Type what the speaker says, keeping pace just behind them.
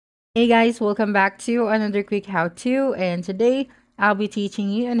Hey guys, welcome back to another quick how-to, and today I'll be teaching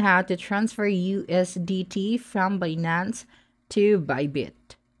you on how to transfer USDT from Binance to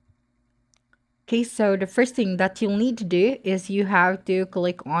Bybit. Okay, so the first thing that you'll need to do is you have to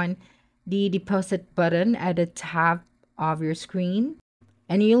click on the deposit button at the top of your screen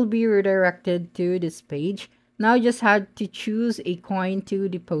and you'll be redirected to this page. Now you just have to choose a coin to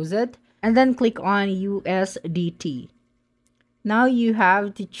deposit and then click on USDT. Now you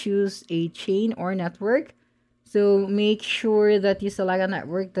have to choose a chain or network. So make sure that you select a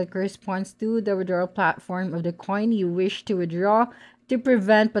network that corresponds to the withdrawal platform of the coin you wish to withdraw to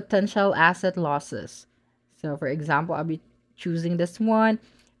prevent potential asset losses. So for example, I'll be choosing this one.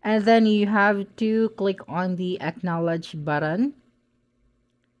 And then you have to click on the acknowledge button.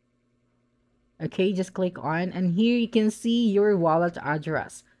 Okay, just click on, and here you can see your wallet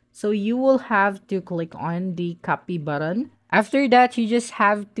address. So you will have to click on the copy button. After that, you just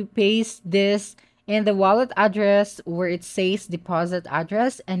have to paste this in the wallet address where it says deposit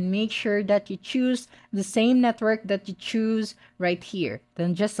address, and make sure that you choose the same network that you choose right here.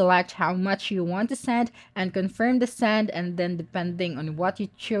 Then just select how much you want to send and confirm the send, and then depending on what you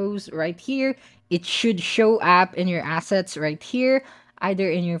chose right here, it should show up in your assets right here, either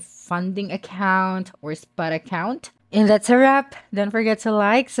in your funding account or spot account. And that's a wrap. Don't forget to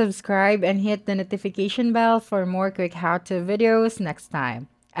like, subscribe, and hit the notification bell for more quick how-to videos next time.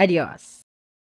 Adios.